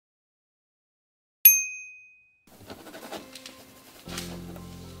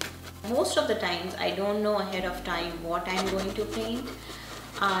Most of the times I don't know ahead of time what I'm going to paint.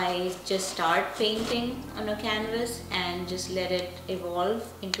 I just start painting on a canvas and just let it evolve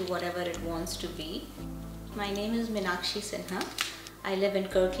into whatever it wants to be. My name is Meenakshi Sinha. I live in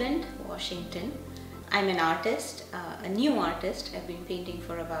Kirkland, Washington. I'm an artist, a new artist. I've been painting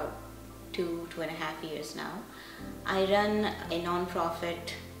for about 2.5 years now. I run a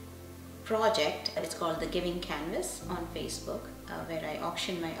non-profit project. It's called the Giving Canvas on Facebook, where I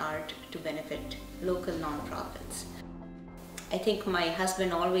auction my art to benefit local non-profits. I think my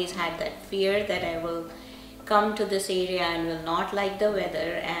husband always had that fear that I will come to this area and will not like the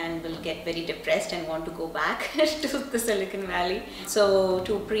weather and will get very depressed and want to go back to the Silicon Valley. So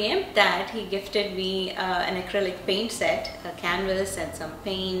to preempt that, he gifted me an acrylic paint set, a canvas and some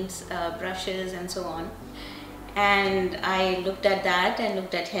paints, brushes and so on. And I looked at that and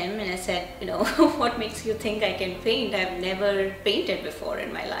looked at him and I said, what makes you think I can paint? I've never painted before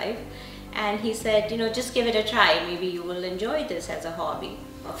in my life. And he said, just give it a try. Maybe you will enjoy this as a hobby.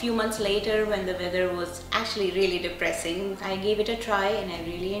 A few months later, when the weather was actually really depressing, I gave it a try and I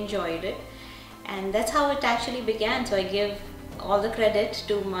really enjoyed it. And that's how it actually began. So I give all the credit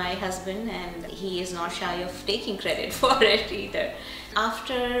to my husband, and he is not shy of taking credit for it either.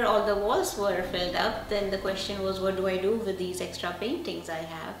 After all the walls were filled up, then the question was, what do I do with these extra paintings I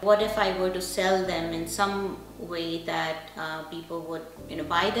have? What if I were to sell them in some way that people would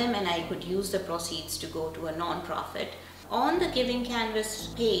buy them and I could use the proceeds to go to a non-profit? On the Giving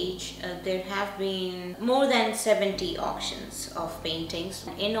Canvas page, there have been more than 70 auctions of paintings.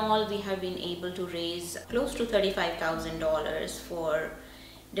 In all, we have been able to raise close to $35,000 for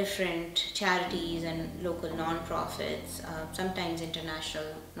different charities and local non-profits, sometimes international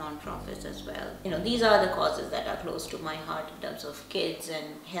non-profits as well. These are the causes that are close to my heart in terms of kids and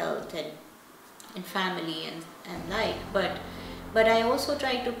health and family and like. But I also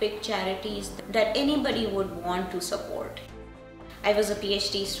try to pick charities that anybody would want to support. I was a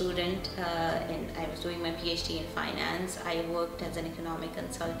PhD student and I was doing my PhD in finance. I worked as an economic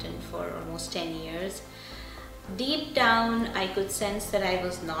consultant for almost 10 years. Deep down, I could sense that I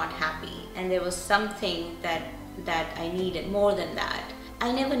was not happy and there was something that I needed more than that.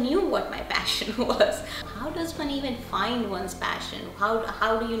 I never knew what my passion was. How does one even find one's passion?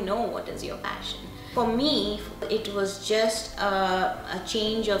 How do you know what is your passion? For me, it was just a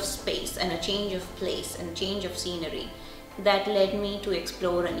change of space and a change of place and a change of scenery that led me to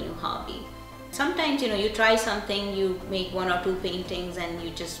explore a new hobby. Sometimes, you try something, you make 1 or 2 paintings and you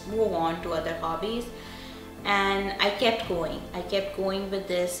just move on to other hobbies. And I kept going with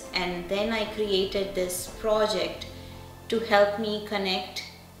this, and then I created this project to help me connect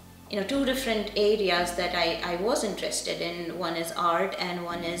 2 different areas that I was interested in. One is art and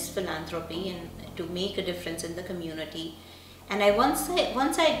one is philanthropy, and to make a difference in the community. And once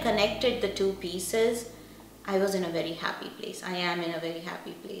I connected the 2 pieces, I was in a very happy place. I am in a very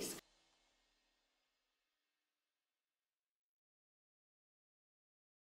happy place.